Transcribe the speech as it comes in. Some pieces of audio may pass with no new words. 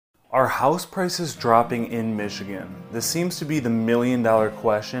Are house prices dropping in Michigan? This seems to be the million-dollar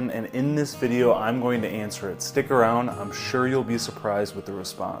question, and in this video I'm going to answer it. Stick around, I'm sure you'll be surprised with the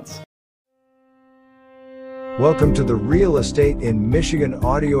response. Welcome to the Real Estate in Michigan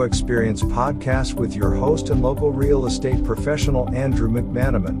Audio Experience podcast with your host and local real estate professional, Andrew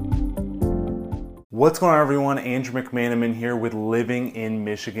McManaman. What's going on, everyone? Andrew McManaman here with Living in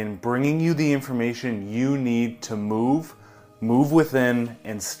Michigan, bringing you the information you need to move within,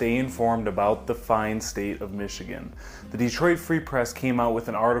 and stay informed about the fine state of Michigan. The Detroit Free Press came out with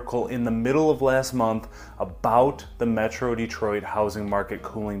an article in the middle of last month about the Metro Detroit housing market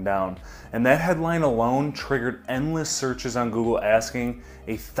cooling down. And that headline alone triggered endless searches on Google asking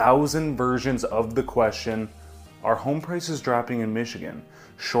 1,000 versions of the question, are home prices dropping in Michigan?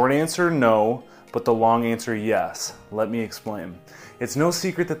 Short answer, no. But the long answer, yes. Let me explain. It's no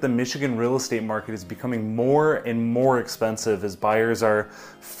secret that the Michigan real estate market is becoming more and more expensive as buyers are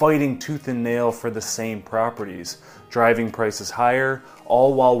fighting tooth and nail for the same properties, driving prices higher,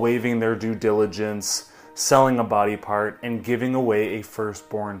 all while waiving their due diligence, selling a body part, and giving away a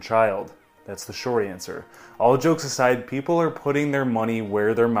firstborn child. That's the short answer. All jokes aside, people are putting their money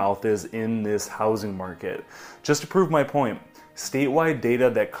where their mouth is in this housing market. Just to prove my point, statewide data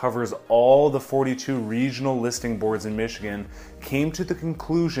that covers all the 42 regional listing boards in Michigan came to the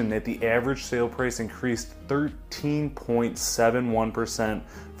conclusion that the average sale price increased 13.71%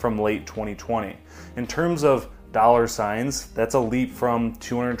 from late 2020. In terms of dollar signs, that's a leap from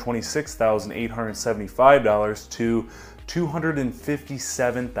 $226,875 to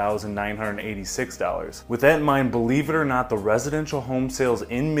 $257,986. With that in mind, believe it or not, the residential home sales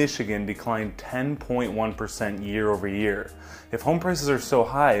in Michigan declined 10.1% year over year. If home prices are so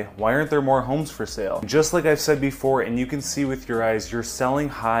high, why aren't there more homes for sale? Just like I've said before, and you can see with your eyes, you're selling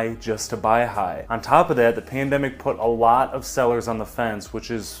high just to buy high. On top of that, the pandemic put a lot of sellers on the fence,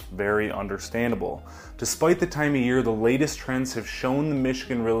 which is very understandable. Despite the time of year, the latest trends have shown the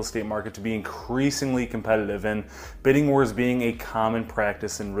Michigan real estate market to be increasingly competitive, and bidding wars being a common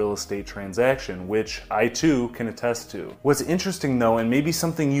practice in real estate transaction, which I too can attest to. What's interesting though, and maybe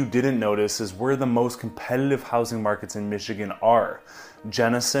something you didn't notice, is where the most competitive housing markets in Michigan are.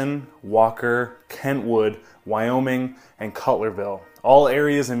 Jenison, Walker, Kentwood, Wyoming, and Cutlerville. All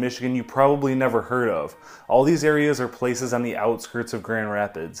areas in Michigan you probably never heard of. All these areas are places on the outskirts of Grand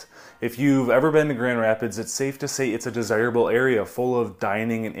Rapids. If you've ever been to Grand Rapids, it's safe to say it's a desirable area full of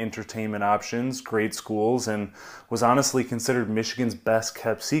dining and entertainment options, great schools, and was honestly considered Michigan's best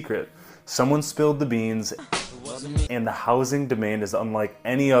kept secret. Someone spilled the beans, and the housing demand is unlike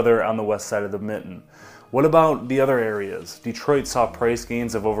any other on the west side of the Mitten. What about the other areas? Detroit saw price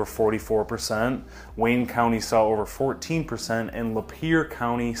gains of over 44%, Wayne County saw over 14%, and Lapeer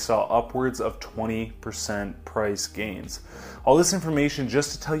County saw upwards of 20% price gains. All this information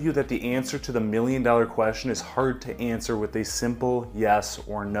just to tell you that the answer to the million-dollar question is hard to answer with a simple yes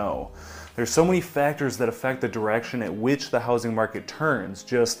or no. There's so many factors that affect the direction at which the housing market turns,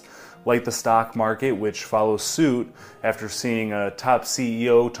 just like the stock market, which follows suit. After seeing a top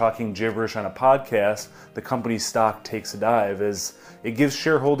CEO talking gibberish on a podcast, the company's stock takes a dive as it gives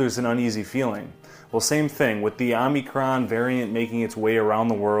shareholders an uneasy feeling. Well, same thing with the Omicron variant making its way around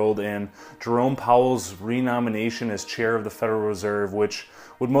the world and Jerome Powell's renomination as chair of the Federal Reserve, which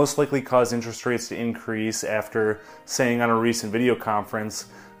would most likely cause interest rates to increase after saying on a recent video conference,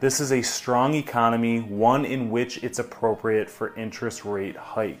 "This is a strong economy, one in which it's appropriate for interest rate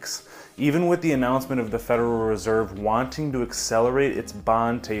hikes." Even with the announcement of the Federal Reserve wanting to accelerate its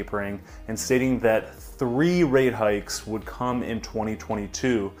bond tapering and stating that 3 rate hikes would come in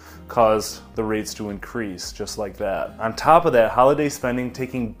 2022, caused the rates to increase just like that. On top of that, holiday spending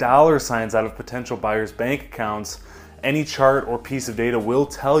taking dollar signs out of potential buyers' bank accounts, any chart or piece of data will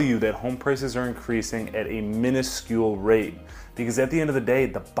tell you that home prices are increasing at a minuscule rate. Because at the end of the day,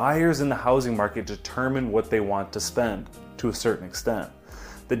 the buyers in the housing market determine what they want to spend, to a certain extent.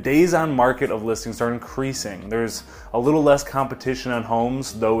 The days on market of listings are increasing. There's a little less competition on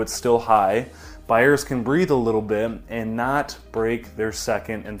homes, though it's still high. Buyers can breathe a little bit and not break their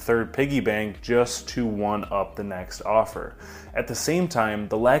second and third piggy bank just to one-up the next offer. At the same time,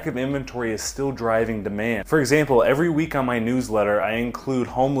 the lack of inventory is still driving demand. For example, every week on my newsletter, I include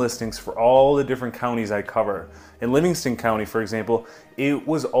home listings for all the different counties I cover. In Livingston County, for example, it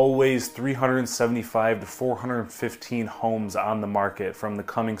was always 375 to 415 homes on the market from the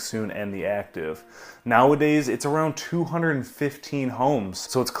coming soon and the active. Nowadays, it's around 215 homes.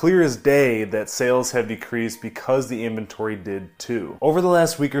 So it's clear as day that sales have decreased because the inventory did too. Over the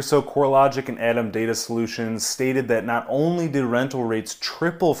last week or so, CoreLogic and Adam Data Solutions stated that not only did rental rates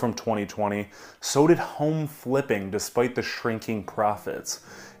triple from 2020, so did home flipping despite the shrinking profits.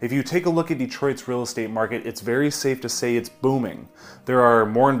 If you take a look at Detroit's real estate market, it's very safe to say it's booming. There are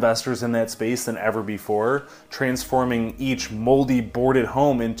more investors in that space than ever before, transforming each moldy, boarded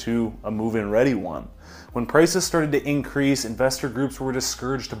home into a move-in ready one. When prices started to increase, investor groups were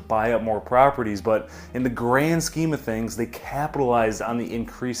discouraged to buy up more properties, but in the grand scheme of things, they capitalized on the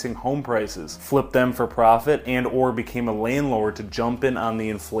increasing home prices, flipped them for profit, and or became a landlord to jump in on the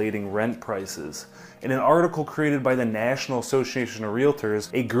inflating rent prices. In an article created by the National Association of Realtors,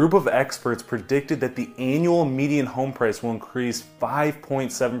 a group of experts predicted that the annual median home price will increase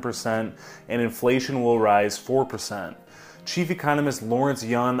 5.7% and inflation will rise 4%. Chief economist Lawrence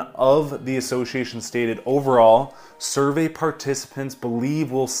Yun of the association stated, overall, survey participants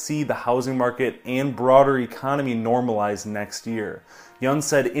believe we'll see the housing market and broader economy normalize next year. Yun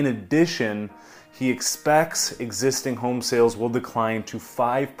said, in addition, he expects existing home sales will decline to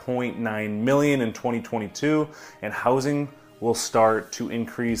 5.9 million in 2022, and housing will start to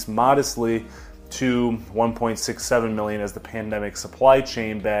increase modestly to 1.67 million as the pandemic supply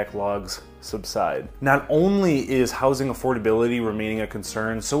chain backlogs subside. Not only is housing affordability remaining a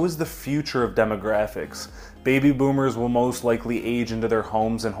concern, so is the future of demographics. Baby boomers will most likely age into their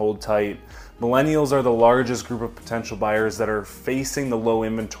homes and hold tight. Millennials are the largest group of potential buyers that are facing the low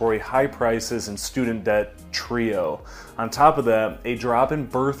inventory, high prices, and student debt trio. On top of that, a drop in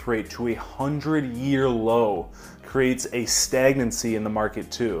birth rate to a 100-year low creates a stagnancy in the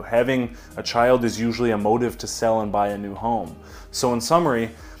market too. Having a child is usually a motive to sell and buy a new home. So in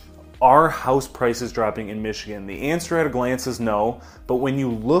summary, are house prices dropping in Michigan? The answer at a glance is no, but when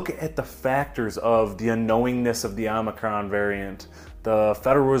you look at the factors of the unknowingness of the Omicron variant, the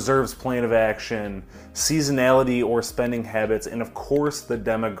Federal Reserve's plan of action, seasonality or spending habits, and of course the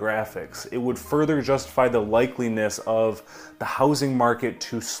demographics, it would further justify the likeliness of the housing market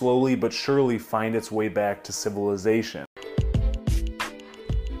to slowly but surely find its way back to civilization.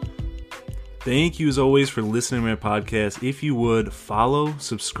 Thank you as always for listening to my podcast. If you would, follow,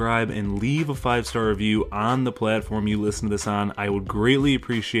 subscribe, and leave a 5-star review on the platform you listen to this on. I would greatly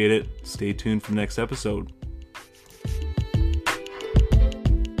appreciate it. Stay tuned for the next episode.